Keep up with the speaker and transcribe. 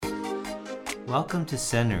Welcome to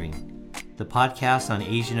Centering, the podcast on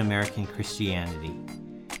Asian American Christianity,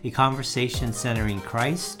 a conversation centering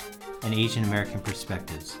Christ and Asian American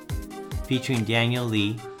perspectives, featuring Daniel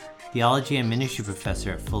Lee, theology and ministry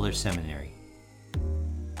professor at Fuller Seminary.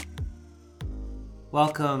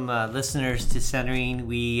 Welcome, listeners, to Centering.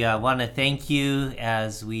 We want to thank you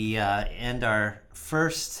as we end our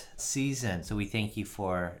first season. So we thank you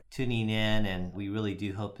for tuning in, and we really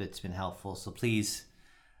do hope it's been helpful. So please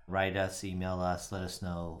write us, email us, let us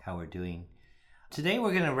know how we're doing. Today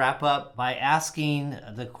we're going to wrap up by asking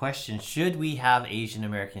the question, should we have Asian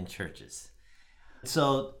American churches?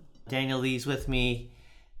 So Daniel Lee's with me.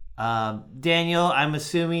 Daniel, I'm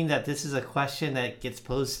assuming that this is a question that gets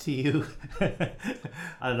posed to you.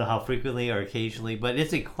 I don't know how frequently or occasionally, but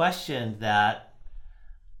it's a question that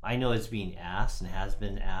I know is being asked and has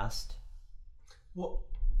been asked. Well,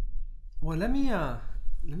 let me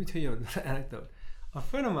tell you an anecdote. A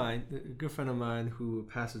friend of mine, a good friend of mine who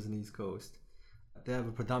pastors in the East Coast, they have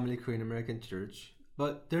a predominantly Korean American church,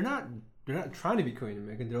 but they're not trying to be Korean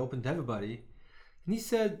American. They're open to everybody. And he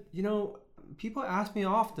said, people ask me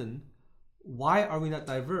often, why are we not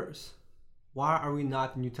diverse? Why are we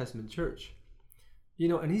not the New Testament church?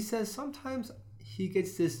 And he says sometimes he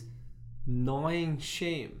gets this gnawing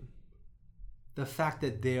shame, the fact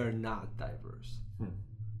that they are not diverse,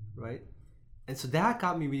 right? And so that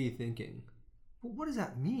got me really thinking, well, what does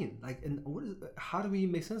that mean? How do we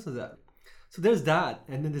make sense of that? So there's that.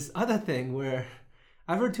 And then this other thing where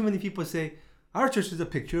I've heard too many people say, our church is a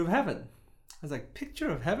picture of heaven. I was like, picture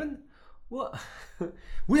of heaven? Well,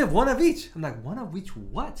 we have one of each. I'm like, one of each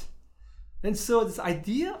what? And so this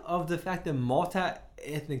idea of the fact that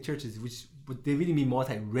multi-ethnic churches, which they really mean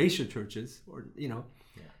multi-racial churches,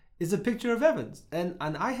 is a picture of heaven. And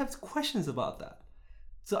I have questions about that.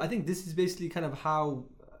 So I think this is basically kind of how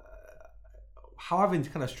I've been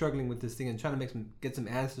kind of struggling with this thing and trying to get some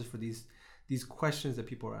answers for these questions that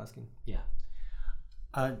people are asking. Yeah.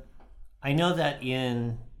 I know that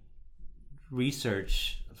in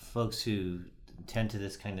research, folks who tend to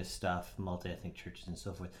this kind of stuff, multi-ethnic churches and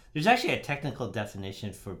so forth, there's actually a technical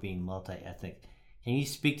definition for being multi-ethnic. Can you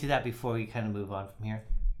speak to that before we kind of move on from here?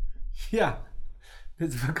 Yeah.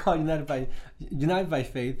 It's called United by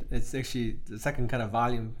Faith. It's actually the second kind of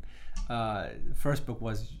volume. First book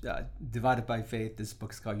was Divided by Faith. This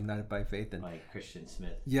book is called United by Faith. By Christian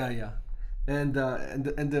Smith. Yeah. And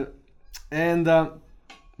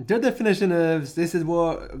their definition is, they said,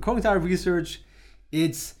 well, according to our research,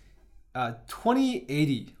 it's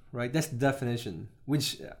 2080, right? That's the definition,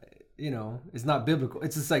 which is not biblical.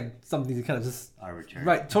 It's just like something that kind of just arbitrary,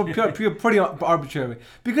 right? So pretty arbitrary,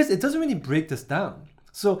 because it doesn't really break this down.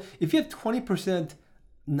 So if you have 20%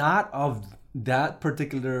 not of that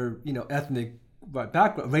particular ethnic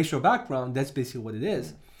background, racial background, that's basically what it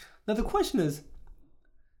is. Now the question is,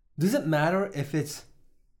 does it matter if it's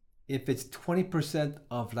 20%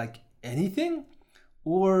 of like anything,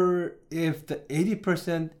 or if the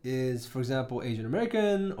 80% is, for example, Asian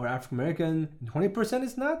American or African American, and 20%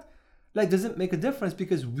 is not? Like, does it make a difference?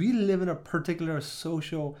 Because we live in a particular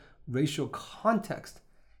social, racial context.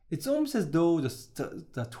 It's almost as though the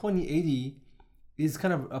 2080 is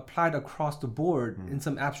kind of applied across the board in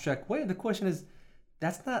some abstract way. And the question is,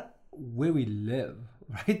 that's not where we live,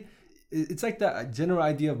 right? It's like the general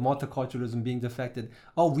idea of multiculturalism being defected.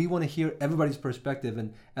 Oh, we want to hear everybody's perspective,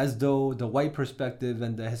 and as though the white perspective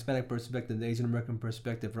and the Hispanic perspective, the Asian American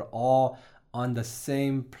perspective are all on the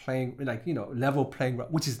same playing, level playing,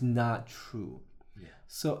 which is not true. Yeah.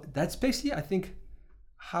 So that's basically, I think,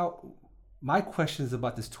 how my question is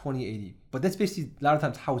about this 2080. But that's basically a lot of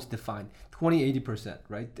times how it's defined. 20-80%,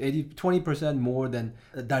 right? 20% more than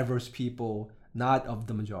diverse people, not of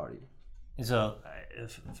the majority. And so,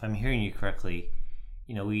 if I'm hearing you correctly,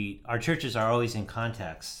 our churches are always in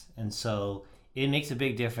context, and so it makes a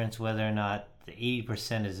big difference whether or not the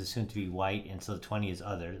 80% is assumed to be white, and so the 20 is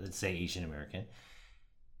other, let's say Asian American,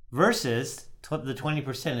 versus the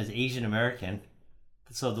 20% is Asian American,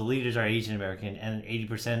 so the leaders are Asian American, and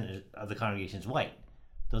 80% of the congregation is white.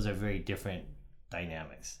 Those are very different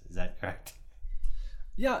dynamics. Is that correct?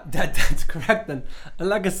 Yeah, that's correct. And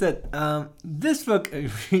like I said, this book,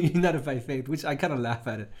 United by Faith, which I kind of laugh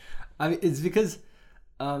at it. I mean, it's because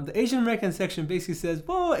the Asian American section basically says,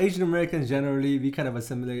 well, Asian Americans generally, we kind of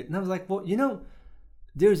assimilate. And I was like, well,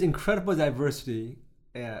 there's incredible diversity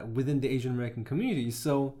within the Asian American community.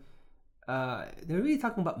 So they're really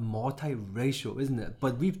talking about multiracial, isn't it?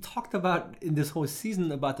 But we've talked about in this whole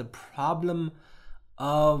season about the problem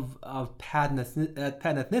of pattern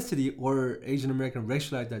ethnicity or Asian American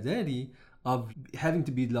racialized identity, of having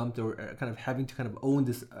to be lumped or kind of having to kind of own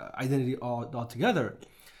this identity all together.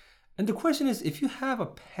 And the question is, if you have a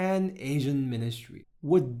pan-Asian ministry,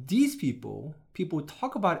 would these people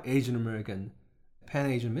talk about Asian American,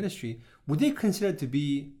 pan-Asian ministry, would they consider it to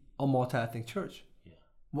be a multi-ethnic church? Yeah.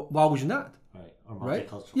 Why would you not? Right. Or Right?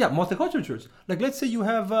 multicultural. Yeah, multicultural church. Like, let's say you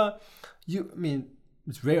have,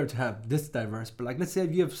 it's rare to have this diverse, but like, let's say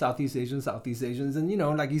you have Southeast Asians,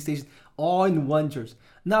 and, like East Asians, all in one church.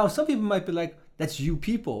 Now, some people might be like, that's you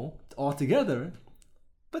people all together.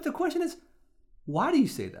 But the question is, why do you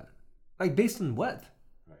say that? Like, based on what?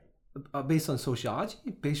 Right. Based on sociology?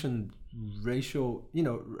 Based on racial,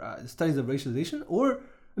 studies of racialization? Or,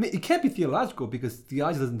 it can't be theological because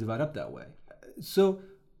theology doesn't divide up that way. So,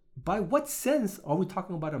 by what sense are we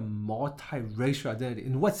talking about a multiracial identity?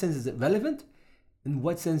 In what sense is it relevant? In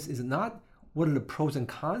what sense is it not? What are the pros and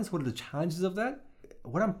cons? What are the challenges of that?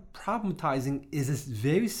 What I'm problematizing is this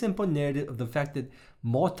very simple narrative of the fact that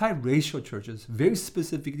multiracial churches, very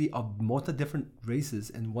specifically of multi different races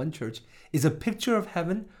in one church, is a picture of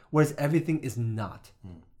heaven, whereas everything is not.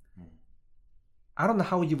 I don't know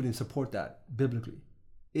how you would support that biblically.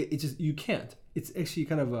 It just, you can't. It's actually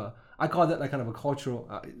kind of I call that like kind of a cultural,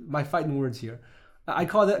 my fighting words here. I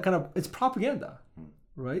call that kind of, it's propaganda,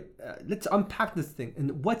 right? Let's unpack this thing.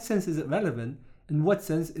 In what sense is it relevant? In what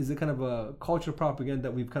sense is it kind of a cultural propaganda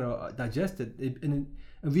that we've kind of digested? And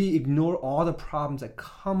we ignore all the problems that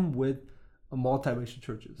come with multiracial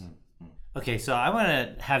churches. Okay, so I want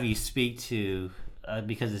to have you speak to,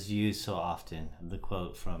 because it's used so often, the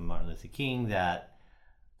quote from Martin Luther King that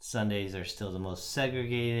Sundays are still the most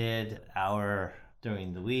segregated hour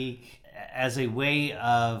during the week, as a way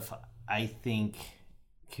of, I think,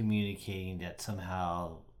 communicating that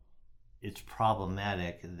somehow it's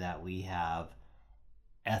problematic that we have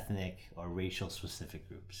ethnic or racial specific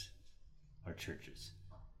groups or churches.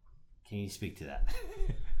 Can you speak to that?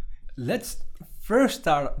 Let's first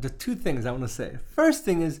start the two things I want to say. First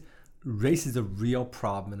thing is, race is a real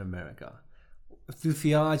problem in America. Through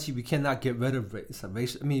theology, we cannot get rid of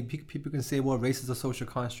race. People can say, well, race is a social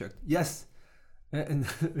construct. Yes. And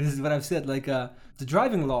this is what I've said, like the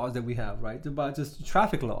driving laws that we have, right? About just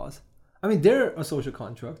traffic laws. They're a social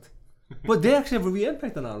construct, but they actually have a real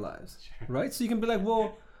impact on our lives, right? So you can be like,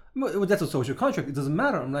 well, that's a social contract. It doesn't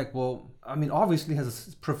matter. I'm like, well, obviously it has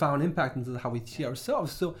a profound impact into how we see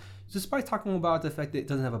ourselves. So just by talking about the fact that it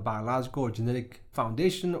doesn't have a biological or genetic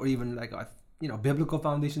foundation or even like a biblical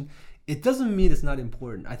foundation, it doesn't mean it's not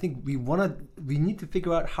important. I think we need to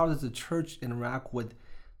figure out how does the church interact with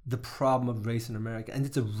the problem of race in America. And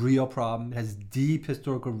it's a real problem. It has deep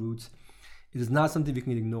historical roots. It is not something we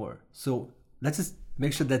can ignore. So let's just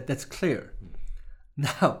make sure that that's clear.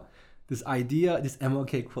 Now, this idea, this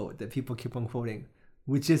MLK quote that people keep on quoting,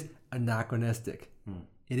 which is anachronistic.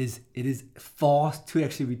 It is false to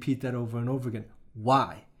actually repeat that over and over again.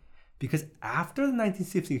 Why? Because after the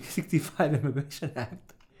 1965 Immigration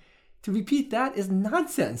Act, to repeat that is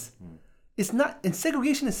nonsense. It's not, and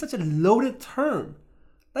segregation is such a loaded term.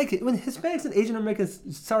 Like when Hispanics and Asian Americans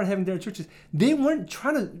started having their churches, they weren't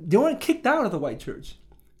kicked out of the white church.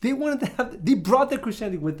 They brought their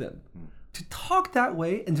Christianity with them. To talk that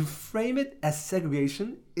way and to frame it as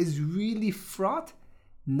segregation is really fraught,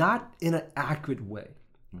 not in an accurate way.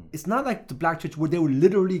 It's not like the black church where they were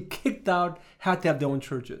literally kicked out, had to have their own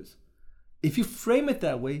churches. If you frame it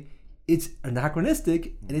that way, it's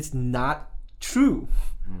anachronistic and it's not true.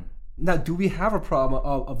 Now, do we have a problem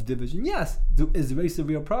of division? Yes, it's a very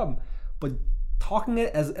severe problem. But talking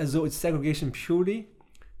it as though it's segregation purely,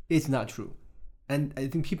 it's not true. And I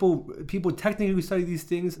think people technically who study these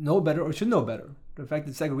things know better or should know better. The fact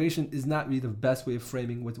that segregation is not really the best way of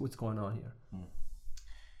framing what's going on here.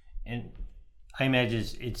 And I imagine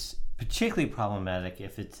it's particularly problematic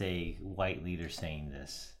if it's a white leader saying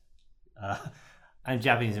this. I'm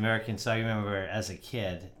Japanese American, so I remember as a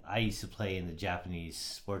kid, I used to play in the Japanese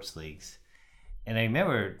sports leagues. And I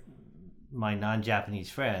remember my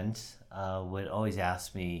non-Japanese friends would always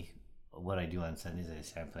ask me what I do on Sundays. I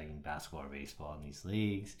said, I'm playing basketball or baseball in these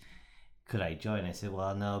leagues. Could I join? I said,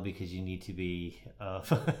 well, no, because you need to be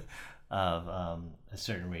of a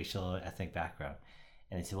certain racial or ethnic background.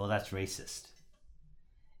 And they said, well, that's racist.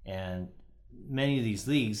 And many of these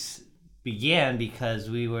leagues began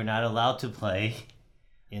because we were not allowed to play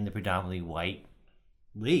in the predominantly white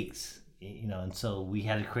leagues, and so we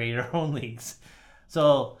had to create our own leagues.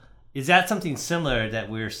 So is that something similar that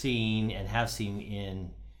we're seeing and have seen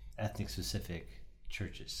in ethnic specific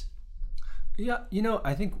churches? Yeah,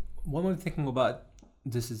 I think one way of thinking about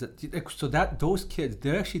this is that those kids,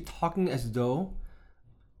 they're actually talking as though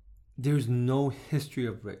there's no history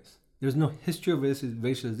of race. There's no history of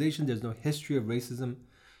racialization. There's no history of racism.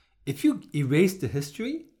 If you erase the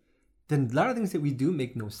history, then a lot of things that we do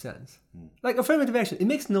make no sense. Like affirmative action, it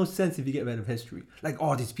makes no sense if you get rid of history. Like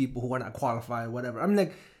all these people who are not qualified, whatever. I'm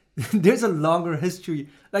like, there's a longer history,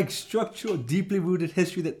 like structural, deeply rooted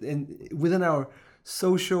history that within our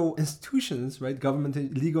social institutions, right, government,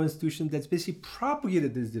 legal institutions, that's basically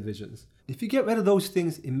propagated these divisions. If you get rid of those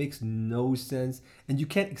things, it makes no sense, and you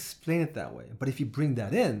can't explain it that way. But if you bring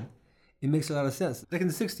that in, it makes a lot of sense. Like in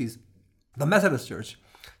the 60s, the Methodist Church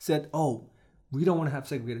said, oh, we don't want to have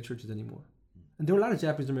segregated churches anymore. And there were a lot of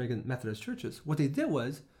Japanese American Methodist churches. What they did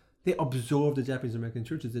was they absorbed the Japanese American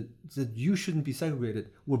churches that said, you shouldn't be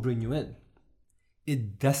segregated, we'll bring you in.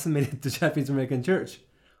 It decimated the Japanese American church.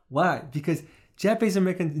 Why? Because Japanese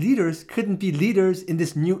American leaders couldn't be leaders in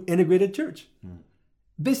this new integrated church.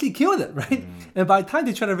 Basically killed it, right? And by the time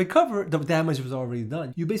they try to recover, the damage was already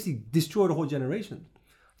done. You basically destroyed a whole generation.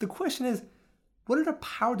 The question is, what are the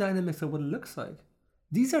power dynamics of what it looks like?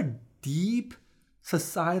 These are deep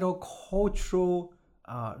societal, cultural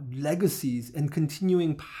legacies and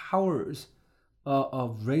continuing powers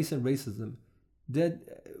of race and racism that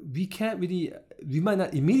we might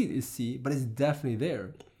not immediately see, but it's definitely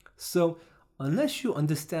there. So unless you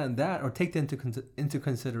understand that or take that into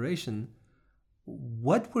consideration,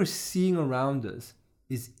 what we're seeing around us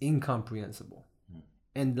is incomprehensible.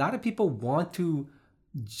 And a lot of people want to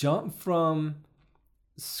jump from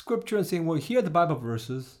scripture and saying, well, here are the Bible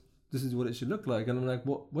verses, this is what it should look like. And I'm like,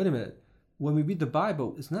 well, wait a minute. When we read the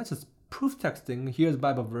Bible, it's not just proof texting. Here's the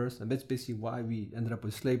Bible verse, and that's basically why we ended up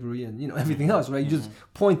with slavery and everything else, right? You just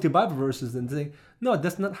point to Bible verses and say, no,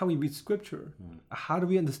 that's not how we read scripture. How do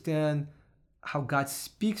we understand how God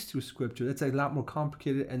speaks through scripture? That's a lot more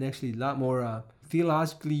complicated and actually a lot more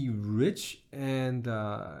theologically rich, and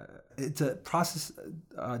it's a process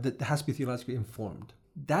that has to be theologically informed.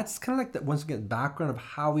 That's kind of like the, once again, background of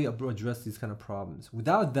how we address these kind of problems.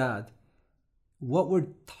 Without that, what we're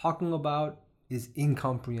talking about is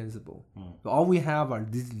incomprehensible. All we have are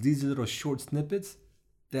these little short snippets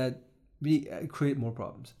that we create more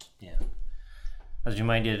problems. Yeah. I was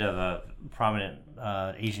reminded of a prominent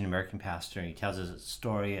Asian American pastor. He tells us a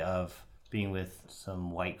story of being with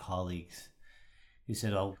some white colleagues. He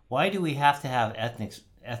said, oh, why do we have to have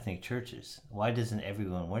ethnic churches? Why doesn't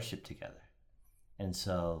everyone worship together? And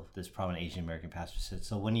so this prominent Asian American pastor said,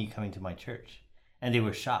 so when are you coming to my church? And they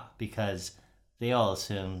were shocked because they all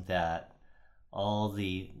assumed that all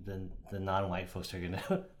the non-white folks are going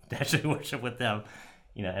to actually worship with them,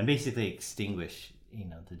 and basically extinguish,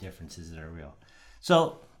 the differences that are real.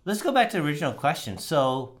 So let's go back to the original question.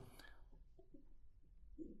 So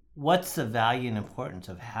what's the value and importance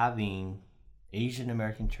of having Asian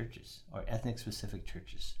American churches or ethnic specific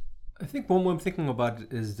churches? I think one way I'm thinking about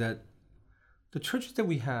it is that the churches that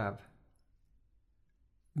we have,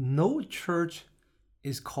 no church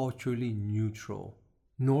is culturally neutral,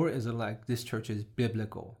 nor is it like this church is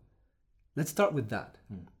biblical. Let's start with that.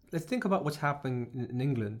 Let's think about what's happening in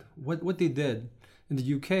England. What they did in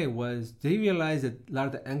the UK was they realized that a lot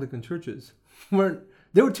of the Anglican churches were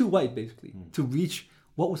too white basically to reach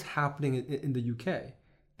what was happening in the UK.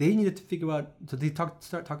 They needed to figure out, so they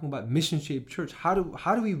start talking about mission-shaped church. How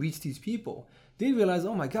do we reach these people? They realized,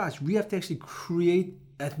 oh my gosh, we have to actually create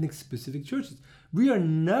ethnic-specific churches. We are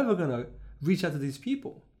never gonna reach out to these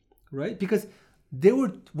people, right? Because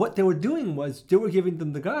what they were doing was they were giving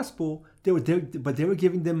them the gospel. But they were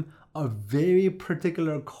giving them a very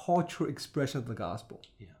particular cultural expression of the gospel,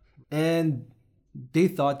 and they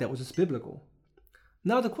thought that was just biblical.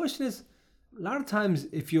 Now the question is, a lot of times,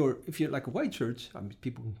 if you're like a white church, I mean,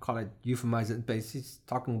 people can call it, euphemize it, basically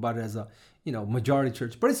talking about it as a majority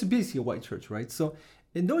church, but it's basically a white church, right? So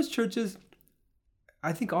in those churches,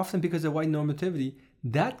 I think often because of white normativity,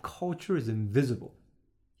 that culture is invisible.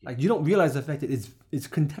 Like you don't realize the fact that it's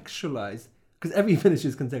contextualized, because every ministry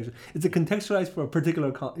is contextual. It's contextualized for a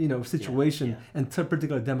particular situation and a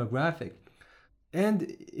particular demographic.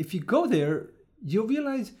 And if you go there, you'll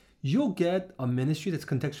realize you'll get a ministry that's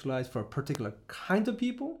contextualized for a particular kind of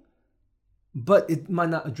people, but it might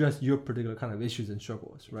not address your particular kind of issues and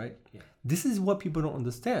struggles, right? Yeah. This is what people don't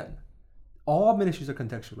understand. All ministries are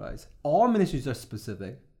contextualized. All ministries are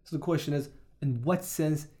specific. So the question is, in what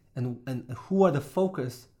sense and who are the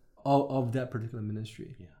focus of that particular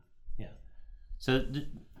ministry? Yeah. So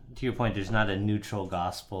to your point, there's not a neutral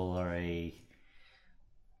gospel or a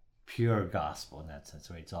pure gospel in that sense,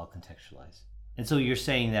 right? It's all contextualized. And so you're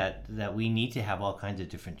saying that we need to have all kinds of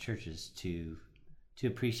different churches to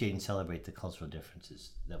appreciate and celebrate the cultural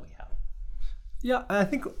differences that we have. Yeah, I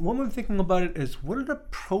think one way of thinking about it is, what are the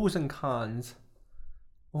pros and cons,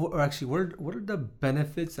 or actually, what are the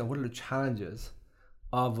benefits and what are the challenges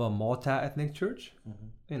of a multi-ethnic church,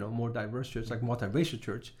 more diverse church, like multiracial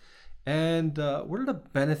church, And what are the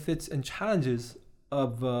benefits and challenges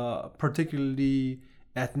of particularly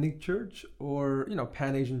ethnic church or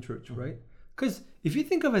Pan-Asian church, right? Because if you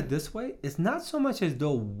think of it this way, it's not so much as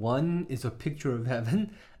though one is a picture of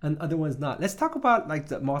heaven and other one's not. Let's talk about like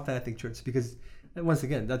the multi-ethnic church, because once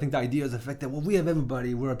again, I think the idea is the fact that, well, we have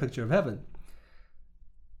everybody, we're a picture of heaven.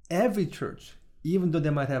 Every church, even though they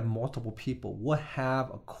might have multiple people, will have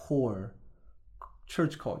a core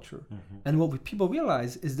church culture. And what people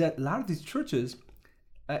realize is that a lot of these churches,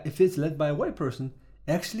 if it's led by a white person,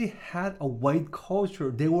 actually had a white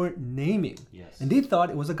culture they weren't naming. Yes. And they thought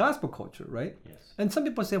it was a gospel culture, right? Yes. And some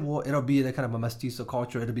people say, well, it'll be like kind of a mestizo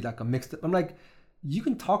culture. It'll be like a mixed. I'm like, you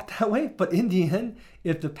can talk that way, but in the end,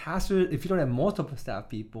 if you don't have multiple staff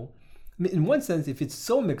people, I mean, in one sense, if it's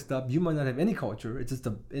so mixed up, you might not have any culture. It's just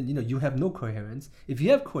you have no coherence. If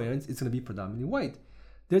you have coherence, it's going to be predominantly white.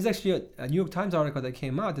 There's actually a New York Times article that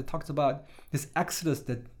came out that talks about this exodus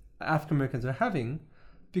that African Americans are having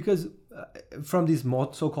because from these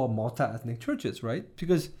so-called multi-ethnic churches, right?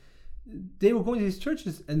 Because they were going to these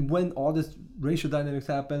churches, and when all this racial dynamics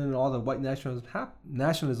happened and all the white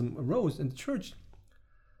nationalism arose in the church,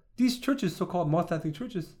 these churches, so-called multi-ethnic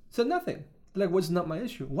churches, said nothing. They're like, well, it's not my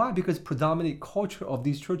issue. Why? Because predominant culture of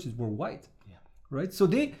these churches were white, right? So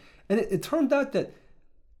it turned out that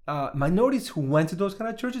minorities who went to those kind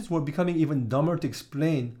of churches were becoming even dumber to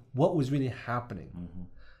explain what was really happening.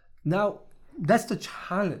 Now, that's the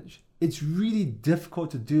challenge. It's really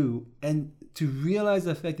difficult to do, and to realize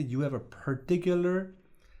the fact that you have a particular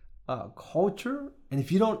culture, and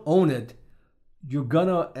if you don't own it, you're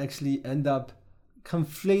gonna actually end up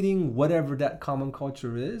conflating whatever that common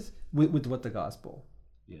culture is with what the gospel.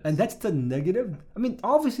 Yes. And that's the negative. I mean,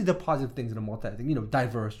 obviously the positive things in a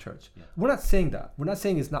diverse church. Yeah. We're not saying that. We're not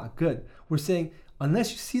saying it's not good. We're saying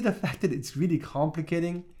unless you see the fact that it's really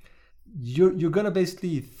complicating, you're gonna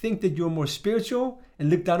basically think that you're more spiritual and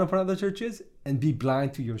look down upon other churches and be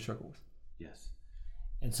blind to your struggles. Yes.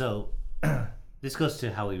 And so this goes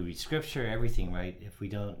to how we read scripture, everything, right? If we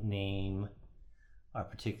don't name our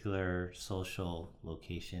particular social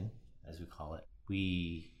location, as we call it,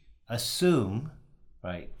 we assume,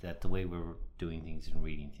 right, that the way we're doing things and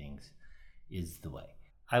reading things is the way.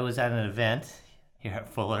 I was at an event here at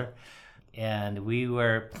Fuller, and we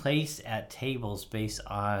were placed at tables based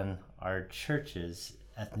on our church's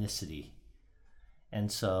ethnicity. And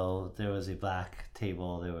so there was a black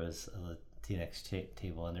table, there was a Latinx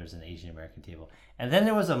table, and there was an Asian American table. And then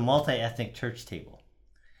there was a multi-ethnic church table.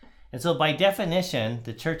 And so by definition,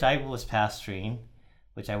 the church I was pastoring,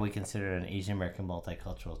 which I would consider an Asian American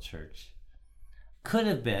multicultural church, could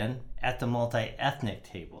have been at the multi-ethnic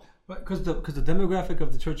table. Because the demographic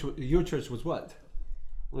of the church, your church, was what?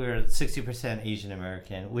 We were 60% Asian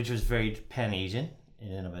American, which was very Pan-Asian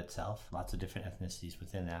in and of itself. Lots of different ethnicities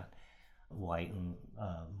within that, white and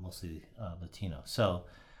mostly Latino. So,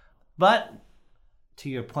 but to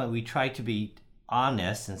your point, we try to be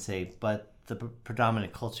honest and say, but the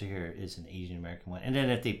predominant culture here is an Asian American one. And then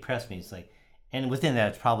if they press me, it's like, and within that,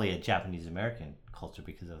 it's probably a Japanese American culture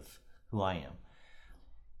because of who I am.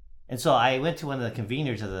 And so I went to one of the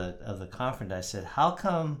conveners of the conference. I said, how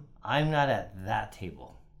come I'm not at that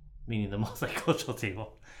table, meaning the multicultural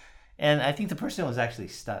table? And I think the person was actually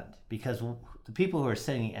stunned because the people who were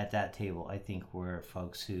sitting at that table, I think, were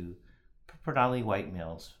folks who, predominantly white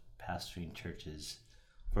males, pastoring churches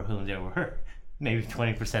for whom there were maybe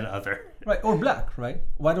 20% other. Right, or black, right?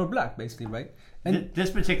 White or black, basically, right? And this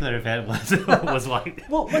particular event was white.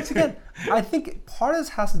 Well, once again, I think part of this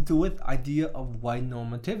has to do with idea of white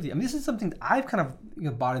normativity. I mean, this is something that I've kind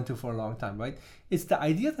of bought into for a long time, right? It's the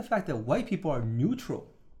idea of the fact that white people are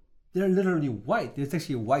neutral. They're literally white. There's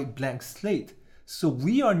actually a white blank slate. So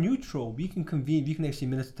we are neutral. We can convene. We can actually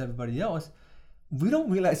minister to everybody else. We don't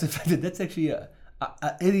realize the fact that that's actually a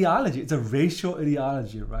ideology. It's a racial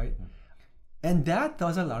ideology, right? And that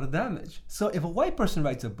does a lot of damage. So if a white person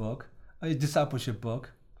writes a book, a discipleship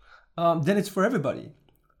book, then it's for everybody.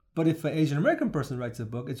 But if an Asian American person writes a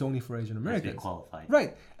book, it's only for Asian Americans. Qualified.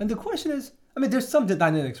 Right. And the question is, I mean, there's some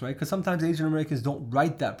dynamics, right? Because sometimes Asian Americans don't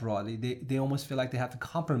write that broadly. They almost feel like they have to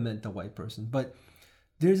compliment the white person. But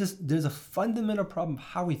there's a fundamental problem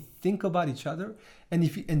how we think about each other, and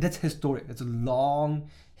that's historic. It's a long,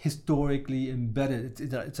 historically embedded.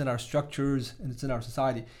 It's in our structures and it's in our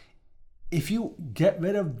society. If you get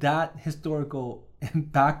rid of that historical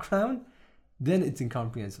background, then it's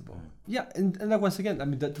incomprehensible. Yeah, and like once again, I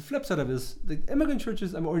mean, the flip side of this, the immigrant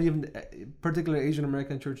churches, or even particularly Asian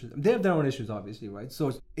American churches, they have their own issues, obviously, right?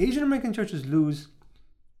 So Asian American churches lose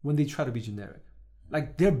when they try to be generic.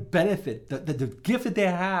 Like their benefit, the gift that they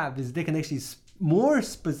have is they can actually more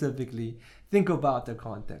specifically think about the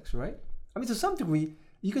context, right? I mean, to some degree,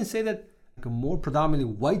 you can say that like a more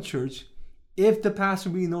predominantly white church, if the pastor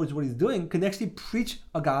really knows what he's doing, can actually preach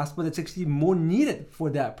a gospel that's actually more needed for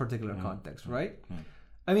that particular context, right?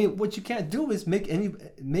 I mean, what you can't do is make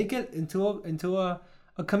it into a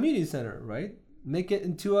community center, right? Make it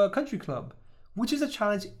into a country club, which is a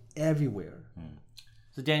challenge everywhere.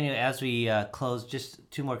 So Daniel, as we close,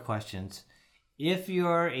 just two more questions. If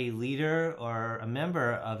you're a leader or a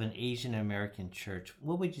member of an Asian American church,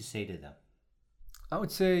 what would you say to them? I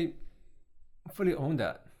would say fully own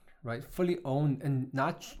that, right? Fully own, and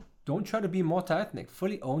don't try to be multi-ethnic.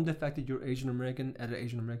 Fully own the fact that you're Asian American at an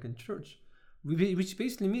Asian American church, which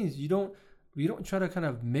basically means you don't try to kind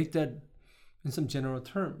of make that in some general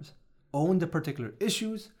terms. Own the particular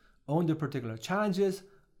issues, own the particular challenges,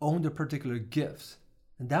 own the particular gifts.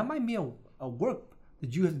 And that might be a work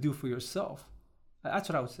that you have to do for yourself. That's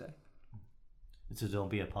what I would say. So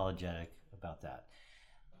don't be apologetic about that.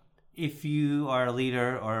 If you are a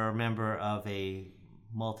leader or a member of a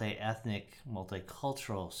multi-ethnic,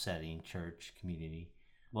 multicultural setting, church, community,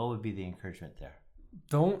 what would be the encouragement there?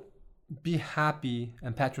 Don't be happy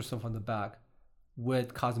and pat yourself on the back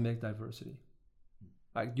with cosmetic diversity.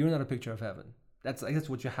 Like, you're not a picture of heaven. That's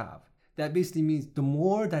what you have. That basically means the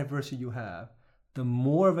more diversity you have, the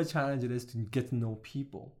more of a challenge it is to get to know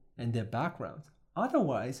people and their backgrounds.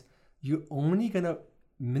 Otherwise, you're only going to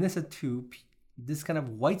minister to this kind of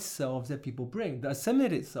white selves that people bring, the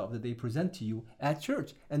assimilated self that they present to you at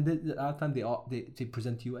church, and the other time they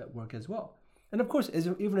present to you at work as well. And of course,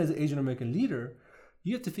 even as an Asian American leader,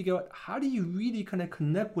 you have to figure out, how do you really kind of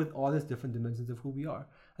connect with all these different dimensions of who we are?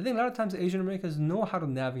 I think a lot of times Asian Americans know how to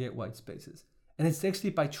navigate white spaces. And it's actually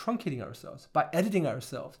by truncating ourselves, by editing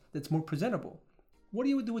ourselves, that's more presentable. What do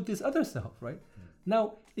you do with this other self, right?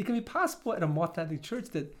 Now, it can be possible at a multi-ethnic church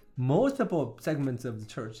that multiple segments of the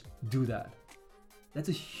church do that. That's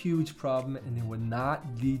a huge problem, and it would not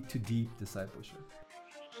lead to deep discipleship.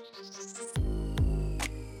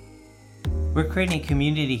 We're creating a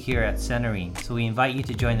community here at Centering, so we invite you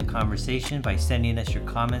to join the conversation by sending us your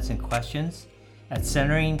comments and questions at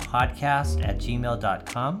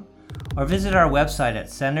centeringpodcast@gmail.com, or visit our website at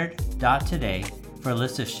centered.today for a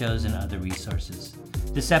list of shows and other resources.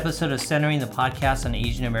 This episode of Centering, the podcast on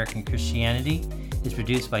Asian American Christianity, is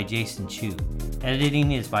produced by Jason Chu.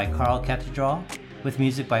 Editing is by Carl Cathedral, with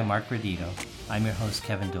music by Mark Rodito. I'm your host,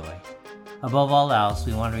 Kevin Doi. Above all else,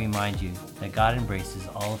 we want to remind you that God embraces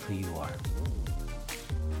all of who you are.